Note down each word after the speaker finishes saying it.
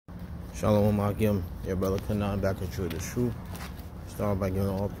Shalom Akim, your brother Kanan back at you with the truth. Start by giving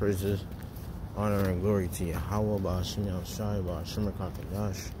all praises, honor, and glory to Yahweh, Ba'ashim Yahushai, Ba'ashim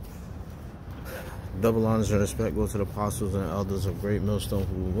Kakadash. Double honors and respect go to the apostles and elders of Great Millstone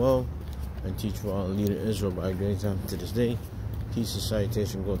who rule well and teach for all leader Israel by a great time to this day. Peace and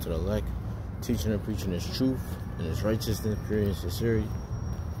salutation go to the elect, teaching and preaching His truth and His righteousness, purity and sincerity,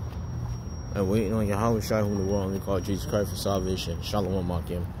 and waiting on Yahweh Shai, whom the world only called Jesus Christ for salvation. Shalom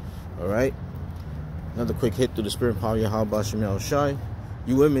Akim. Alright, another quick hit through the spirit power of Yahweh Ba'ashim Yahushai.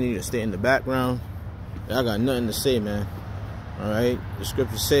 You women need to stay in the background. I got nothing to say, man. Alright, the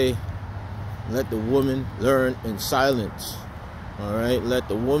scriptures say, let the woman learn in silence. Alright, let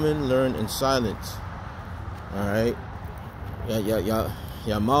the woman learn in silence. Alright,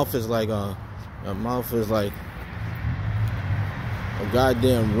 your mouth is like a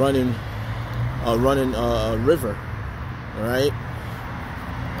goddamn running river. Alright,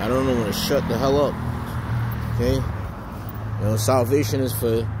 I don't know when to shut the hell up. Okay, you know, salvation is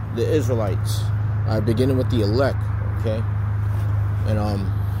for the Israelites. Beginning with the elect. Okay, and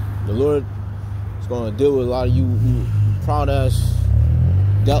the Lord is going to deal with a lot of you proud ass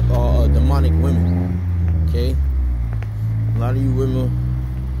demonic women. Okay, a lot of you women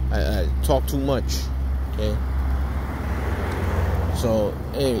I talk too much. Okay, so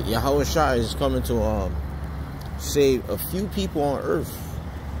hey, Yahweh Shai is coming to save a few people on earth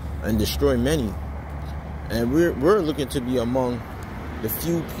and destroy many, and we're looking to be among the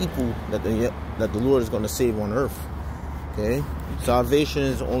few people that the Lord is going to save on earth. Okay, salvation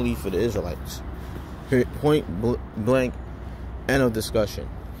is only for the Israelites. Point blank, end of discussion.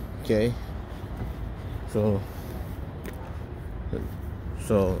 Okay, so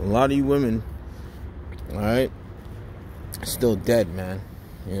a lot of you women, all right, still dead, man.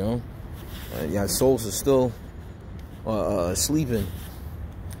 You know, your souls are still sleeping.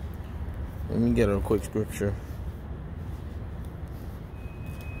 Let me get a quick scripture.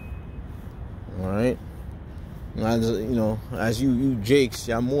 All right, as you know, as you jakes,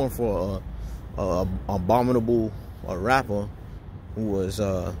 y'all mourn for a abominable rapper who was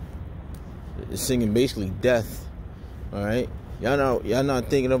singing basically death. All right, y'all not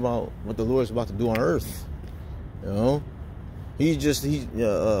thinking about what the Lord's about to do on earth. You know, he's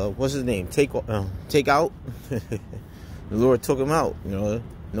what's his name? Take out. The Lord took him out. You know,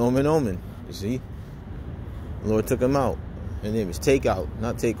 Omen. You see, the Lord took him out. His name is Takeout,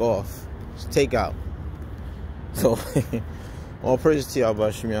 not Take Off. It's Takeout. So, all praises to y'all by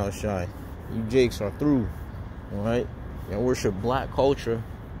Ba'ashim Yahushai. You jakes are through. All right, y'all worship black culture,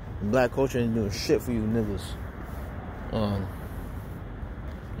 and black culture ain't doing shit for you niggas. You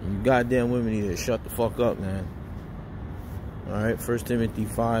goddamn women need to shut the fuck up, man. All right, 1 Timothy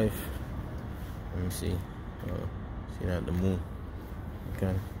 5. Let me see. See that, the moon.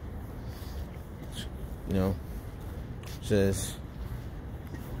 Okay. You know, says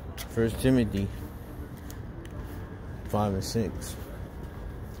 1 Timothy 5 and 6.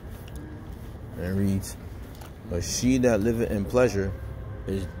 And it reads, but she that liveth in pleasure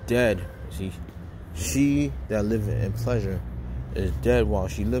is dead. See, she that liveth in pleasure is dead while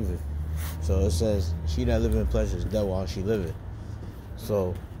she liveth. So it says, she that liveth in pleasure is dead while she liveth.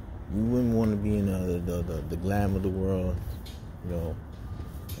 So you wouldn't want to be in the glam of the world, you know,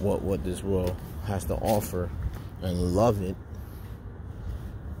 what this world has to offer, and love it.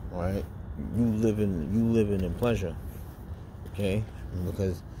 All right, you living in pleasure. Okay,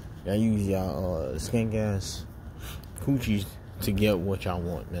 because y'all use y'all skank ass coochies to get what y'all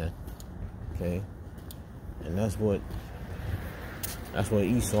want, man. Okay, and that's what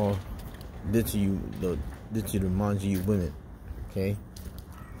Esau did to you, did to the minds of you women. Okay,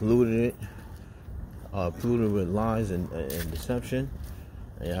 polluted with lies and deception,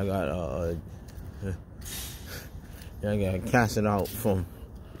 and y'all got cast it out from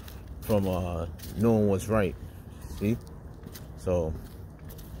knowing what's right. See, so,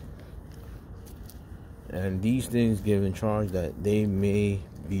 and these things give in charge that they may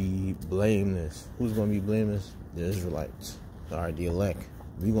be blameless. Who's going to be blameless? The Israelites. All right, the elect.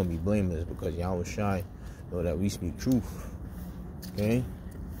 We're going to be blameless because Yahweh Shai know that we speak truth. Okay?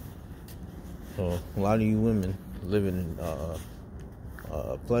 So, a lot of you women living in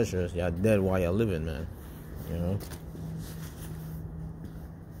pleasures, y'all dead while y'all living, man. You know?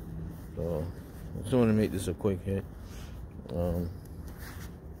 So, I just want to make this a quick hit. Let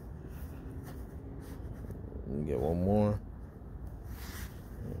me get one more.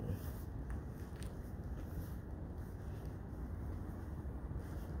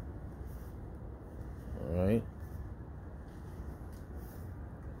 All right.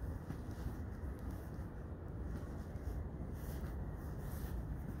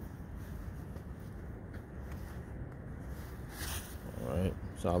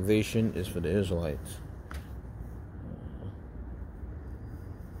 Salvation is for the Israelites.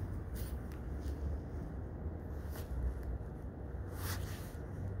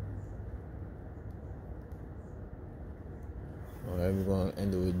 Alright, we're going to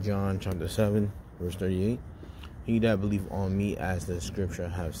end it with John chapter 7, verse 38. He that believeth on me, as the scripture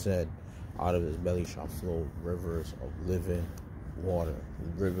have said, out of his belly shall flow rivers of living water.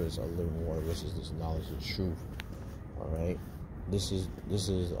 Rivers of living water. This is this knowledge of truth. Alright. This is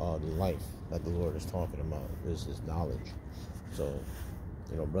the life that the Lord is talking about. This is knowledge. So,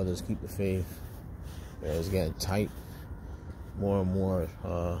 brothers, keep the faith. It's getting tight. More and more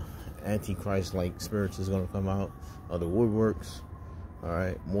antichrist-like spirits is going to come out of the woodworks.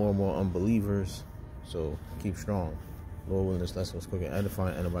 Alright. More and more unbelievers. So keep strong. Lord willing, this lesson was quick and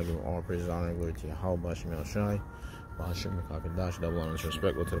edifying. And by giving all praises, honor, and glory to Yahweh, Bashim El Shai, Bashim Kakadash, double honor and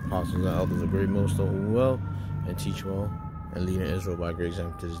respect go to the apostles and elders of great millstone who well and teach well and lead in Israel by great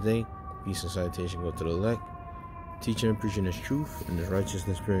example to this day. Peace and salutation go to the elect. Teaching and preaching this truth and this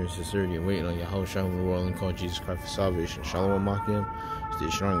righteousness, spirit, and sincerity, and waiting on Yahweh Shai, who will and call Jesus Christ for salvation. Shalom Makim. Stay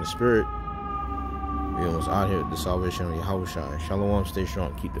strong in the spirit. We almost out here with the salvation of Yahweh Shai. Shalom, stay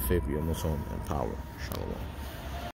strong, keep the faith, we almost home, and power. Shalom.